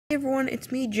Hey everyone,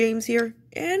 it's me, James here,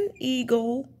 and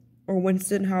Eagle, or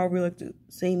Winston, however you like to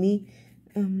say me.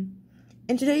 And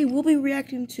today we'll be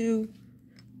reacting to,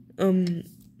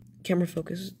 camera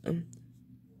focus,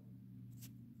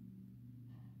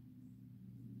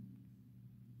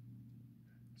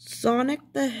 Sonic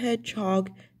the Hedgehog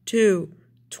 2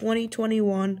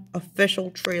 2021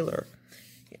 official trailer.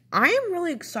 I am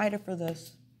really excited for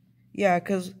this. Yeah,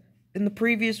 because in the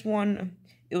previous one,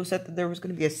 it was said that there was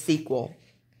going to be a sequel.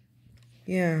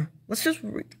 Yeah, let's just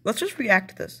react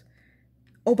to this.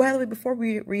 Oh, by the way, before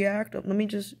we react,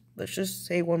 let's just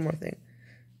say one more thing.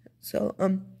 So,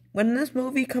 when this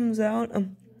movie comes out,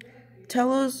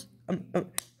 tell us,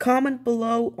 comment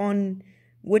below on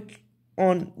which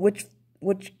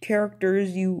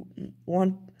characters you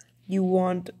want,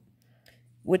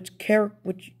 which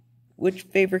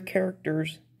favorite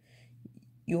characters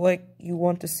you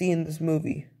want to see in this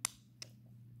movie.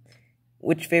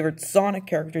 Which favorite Sonic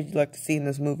characters you'd like to see in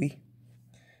this movie?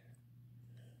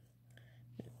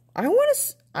 I want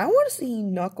to see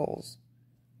Knuckles.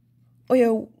 Oh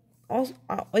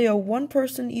yeah, one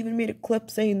person even made a clip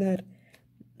saying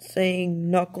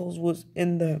Knuckles was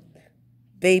in the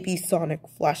Baby Sonic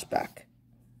flashback.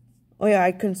 Oh yeah,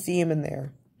 I couldn't see him in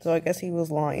there, so I guess he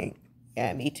was lying.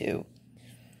 Yeah, me too.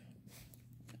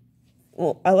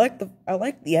 Well, I like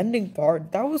the ending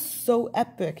part. That was so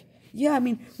epic. Yeah, I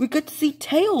mean, we get to see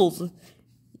Tails.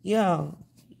 Yeah,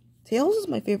 Tails is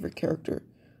my favorite character.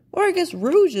 Or I guess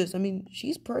Rouge is. I mean,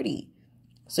 she's pretty.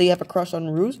 So you have a crush on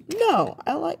Rouge? No,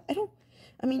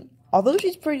 although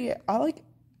she's pretty, I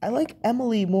like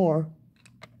Emily more.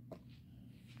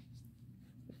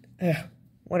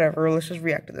 Whatever, let's just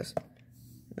react to this.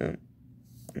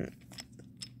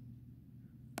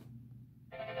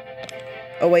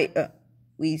 Oh wait,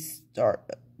 we start,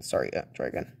 sorry, try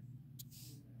again.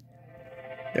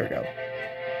 There we go.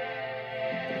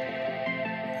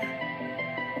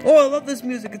 Oh, I love this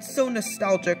music. It's so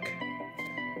nostalgic.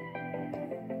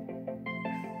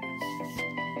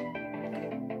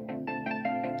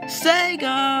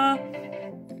 Sega!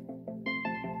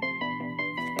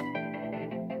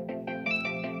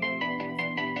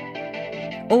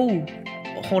 Oh,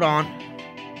 hold on.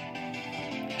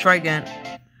 Try again.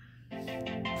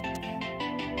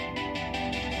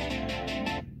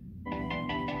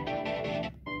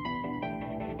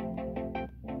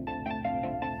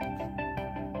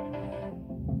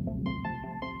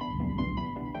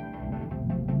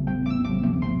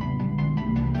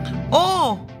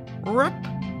 Oh! Rip!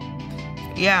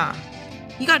 Yeah.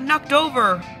 He got knocked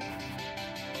over!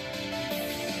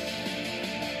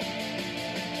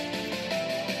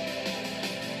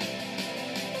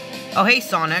 Oh, hey,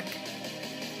 Sonic.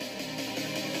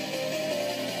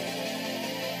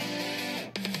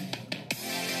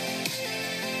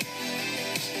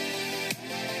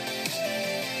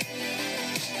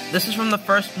 This is from the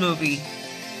first movie.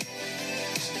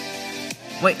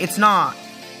 Wait, it's not.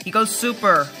 He goes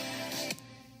super.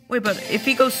 Wait, but if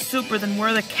he goes super, then where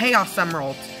are the Chaos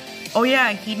Emeralds? Oh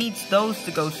yeah, he needs those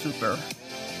to go super.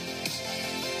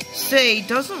 Say,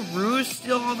 doesn't Rouge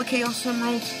steal all the Chaos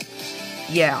Emeralds?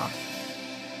 Yeah.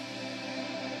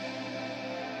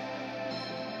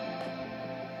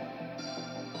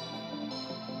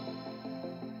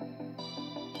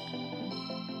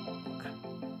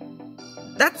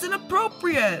 That's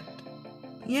inappropriate!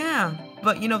 Yeah,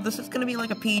 but you know, this is gonna be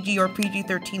like a PG or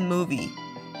PG-13 movie.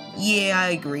 Yeah,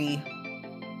 I agree.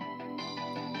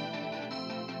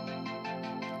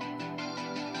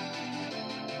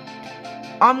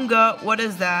 What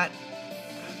is that?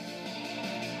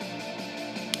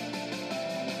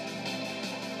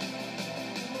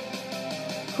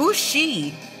 Who's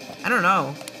she? I don't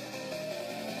know.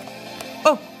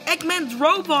 Oh, Eggman's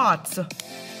robots!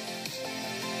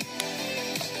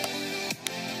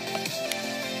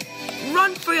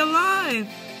 Run for your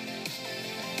life!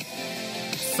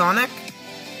 Sonic?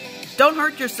 Don't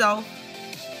hurt yourself.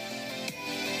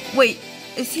 Wait,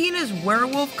 is he in his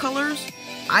werewolf colors?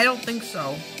 I don't think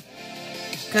so.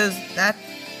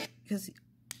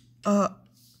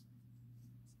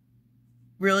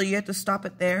 Really, you have to stop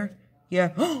it there?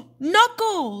 Yeah.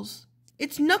 Knuckles!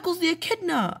 It's Knuckles the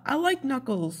Echidna. I like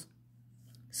Knuckles.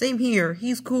 Same here,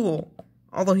 he's cool.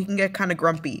 Although he can get kind of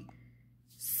grumpy.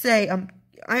 Say,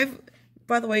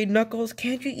 by the way, Knuckles,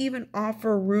 can't you even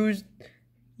offer Rouge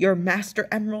your Master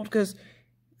Emerald? Because,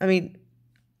 I mean,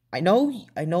 I know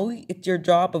it's your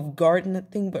job of guarding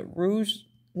that thing, but Rouge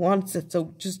wants it,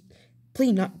 so just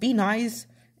please be nice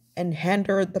and hand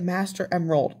her the Master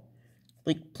Emerald.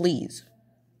 Like, please.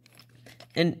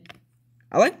 And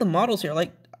I like the models here.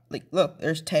 Like look,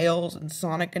 there's Tails and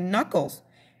Sonic and Knuckles.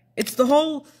 It's the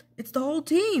whole It's the whole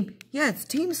team. Yeah, it's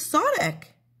Team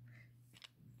Sonic.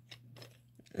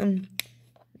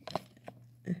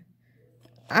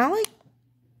 I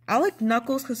like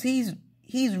Knuckles because he's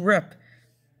ripped.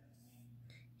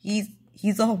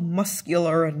 He's all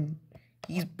muscular and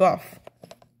he's buff.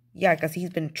 Yeah, because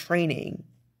he's been training.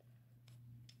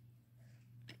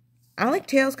 I like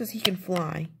Tails because he can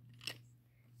fly.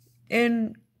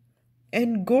 And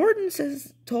Gordon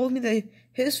told me that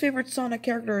his favorite Sonic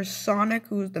character is Sonic,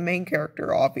 who's the main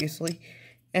character, obviously.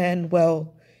 And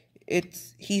well,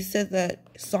 he said that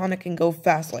Sonic can go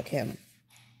fast like him.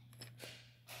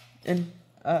 And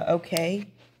okay.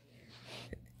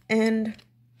 And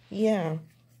yeah.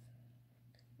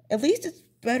 At least it's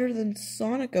better than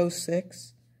Sonic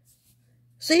 06.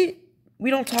 See, we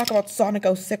don't talk about Sonic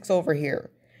 06 over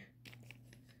here.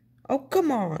 Oh, come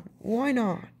on. Why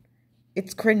not?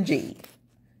 It's cringy.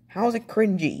 How is it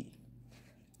cringy?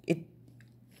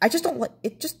 I just don't like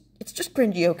it's just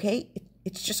cringy, okay?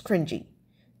 It's just cringy.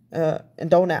 And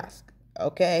don't ask,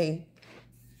 okay?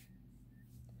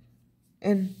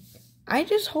 And I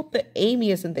just hope that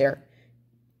Amy isn't there.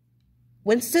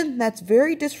 Winston, that's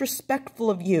very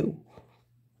disrespectful of you.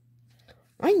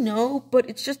 I know, but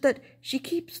it's just that she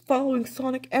keeps following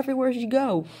Sonic everywhere he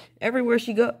goes.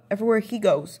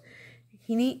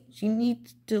 She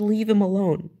needs to leave him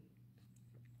alone.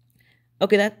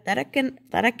 Okay, that I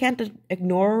can't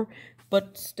ignore,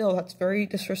 but still, that's very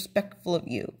disrespectful of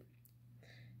you.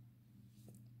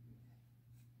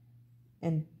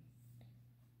 And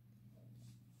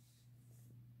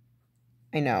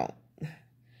I know.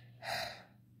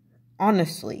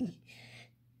 Honestly.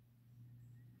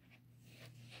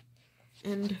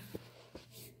 And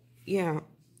yeah.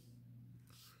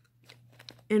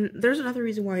 And there's another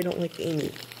reason why I don't like Amy.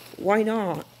 Why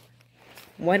not?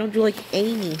 Why don't you like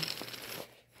Amy?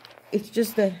 It's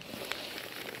just that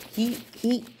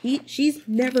she's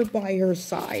never by her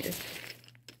side.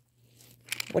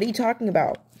 What are you talking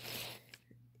about?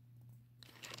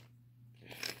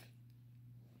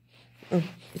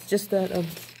 It's just that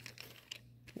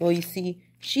well, you see,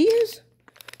 she's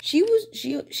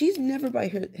never by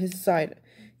his side.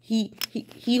 She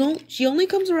only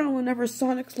comes around whenever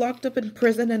Sonic's locked up in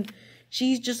prison, and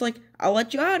she's just like, I'll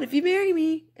let you out if you marry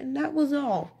me, and that was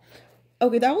all.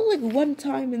 Okay, that was like one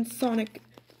time in Sonic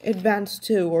Advance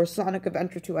 2, or Sonic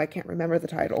Adventure 2, I can't remember the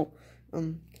title.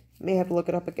 May have to look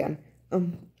it up again.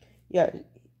 Yeah,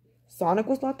 Sonic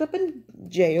was locked up in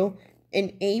jail,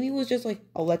 and Amy was just like,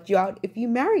 I'll let you out if you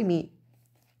marry me.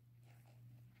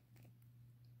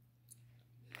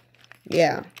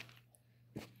 Yeah.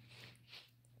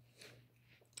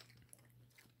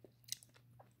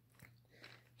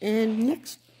 And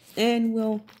next, and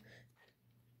well,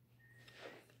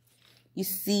 you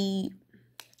see,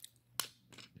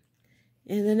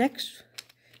 and the next,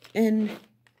 and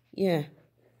yeah,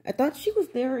 I thought she was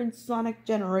there in Sonic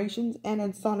Generations and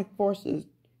in Sonic Forces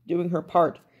doing her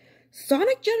part.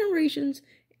 Sonic Generations,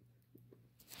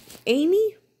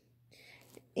 Amy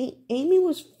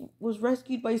was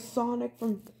rescued by Sonic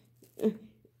from,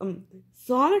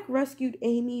 Sonic rescued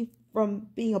Amy from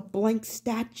being a blank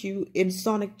statue in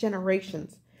Sonic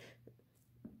Generations.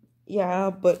 Yeah,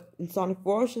 but in Sonic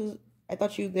Forces, I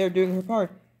thought she was there doing her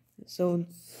part. So in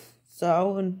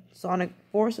Sonic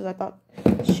Forces, I thought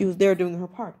she was there doing her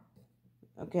part.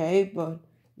 Okay, but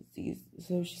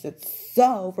so she said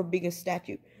so for being a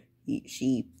statue.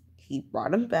 He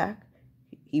brought him back.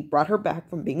 He brought her back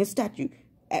from being a statue.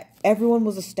 Everyone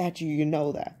was a statue, you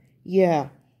know that. Yeah.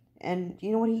 And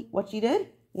you know what she did?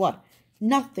 What?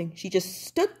 Nothing. She just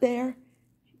stood there.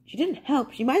 She didn't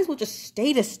help. She might as well just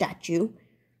stayed a statue.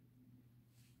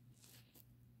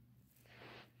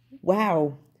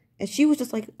 Wow. And she was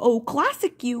just like, oh,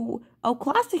 classic you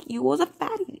was a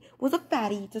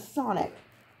fatty to Sonic.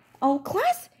 Oh,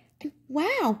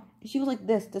 wow. And she was like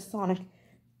this to Sonic.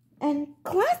 And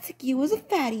classic you was a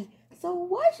fatty. So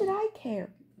why should I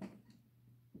care?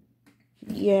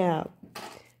 Yeah.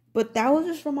 But that was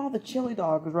just from all the chili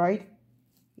dogs, right?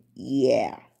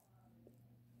 Yeah.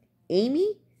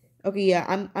 Amy? Okay, yeah,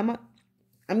 I'm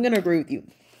gonna agree with you.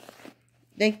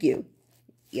 Thank you.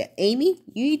 Yeah, Amy,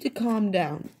 you need to calm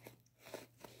down.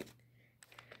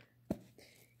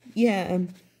 Yeah,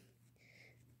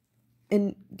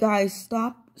 and guys,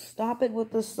 stop it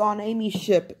with the Son Amy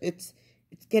ship. It's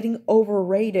getting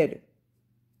overrated.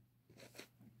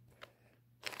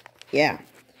 Yeah.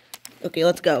 Okay,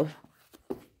 let's go.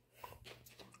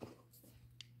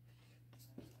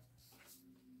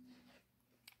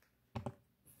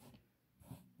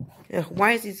 Yeah,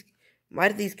 why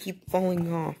do these keep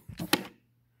falling off?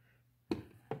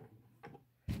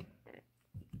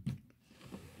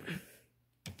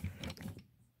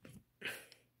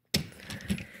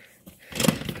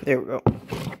 There we go.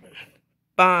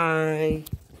 Bye.